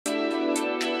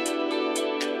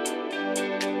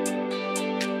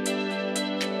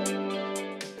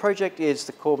project is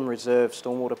the Corban Reserve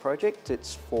Stormwater project.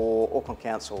 It's for Auckland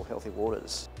Council Healthy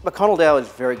Waters. McConnell Dowell is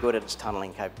very good at its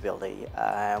tunnelling capability.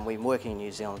 We've been working in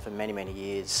New Zealand for many, many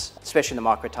years, especially in the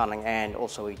micro tunnelling, and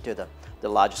also we do the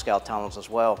larger scale tunnels as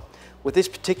well. With this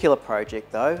particular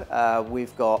project though,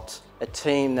 we've got a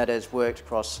team that has worked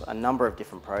across a number of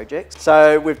different projects.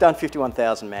 So we've done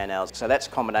 51,000 man hours. So that's a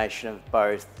combination of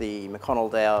both the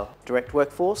McConnell Dowell direct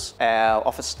workforce, our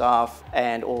office staff,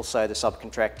 and also the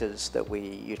subcontractors that we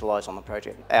utilise on the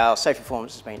project. Our safety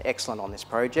performance has been excellent on this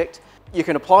project. You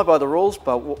can apply by the rules,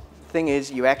 but the thing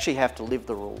is you actually have to live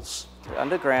the rules.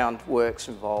 Underground works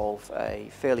involve a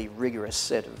fairly rigorous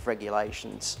set of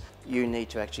regulations. You need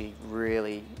to actually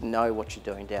really know what you're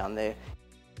doing down there.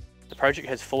 The project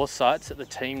has 4 sites that the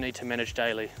team need to manage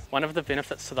daily. One of the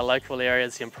benefits to the local area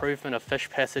is the improvement of fish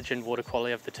passage and water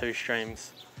quality of the 2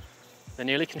 streams. The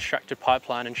newly constructed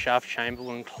pipeline and shaft chamber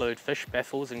will include fish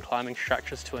baffles and climbing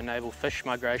structures to enable fish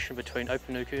migration between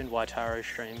Opanuku and Waitaro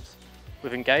streams.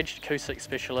 We've engaged acoustic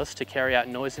specialists to carry out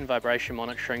noise and vibration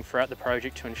monitoring throughout the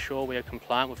project to ensure we are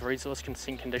compliant with resource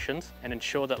consent conditions and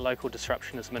ensure that local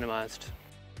disruption is minimised.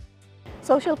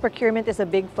 Social procurement is a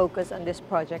big focus on this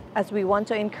project as we want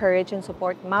to encourage and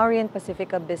support Maori and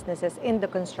Pacifica businesses in the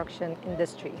construction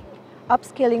industry.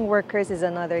 Upskilling workers is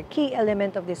another key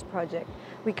element of this project.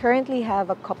 We currently have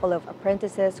a couple of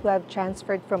apprentices who have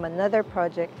transferred from another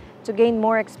project to gain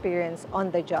more experience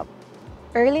on the job.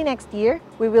 Early next year,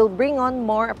 we will bring on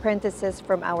more apprentices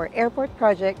from our airport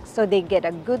project so they get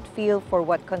a good feel for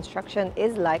what construction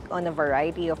is like on a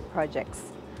variety of projects.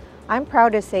 I'm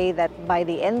proud to say that by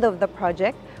the end of the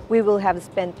project, we will have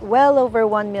spent well over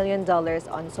 $1 million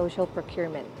on social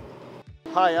procurement.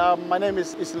 Hi, my name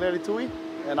is Isleri Tui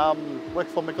and I'm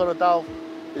working for McConnell Dowell.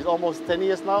 It's almost 10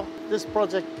 years now. This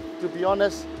project, to be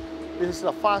honest, this is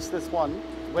the fastest one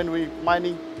when we're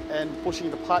mining and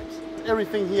pushing the pipes.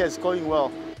 Everything here is going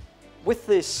well. With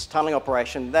this tunnelling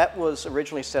operation, that was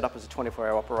originally set up as a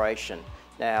 24-hour operation.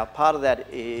 Now, part of that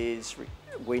is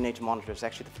we need to monitor is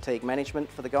actually the fatigue management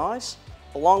for the guys.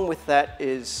 Along with that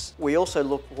is we also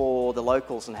look for the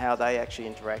locals and how they actually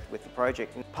interact with the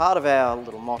project. And part of our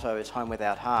little motto is home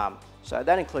without harm. So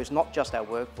that includes not just our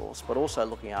workforce, but also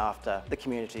looking after the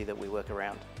community that we work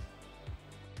around.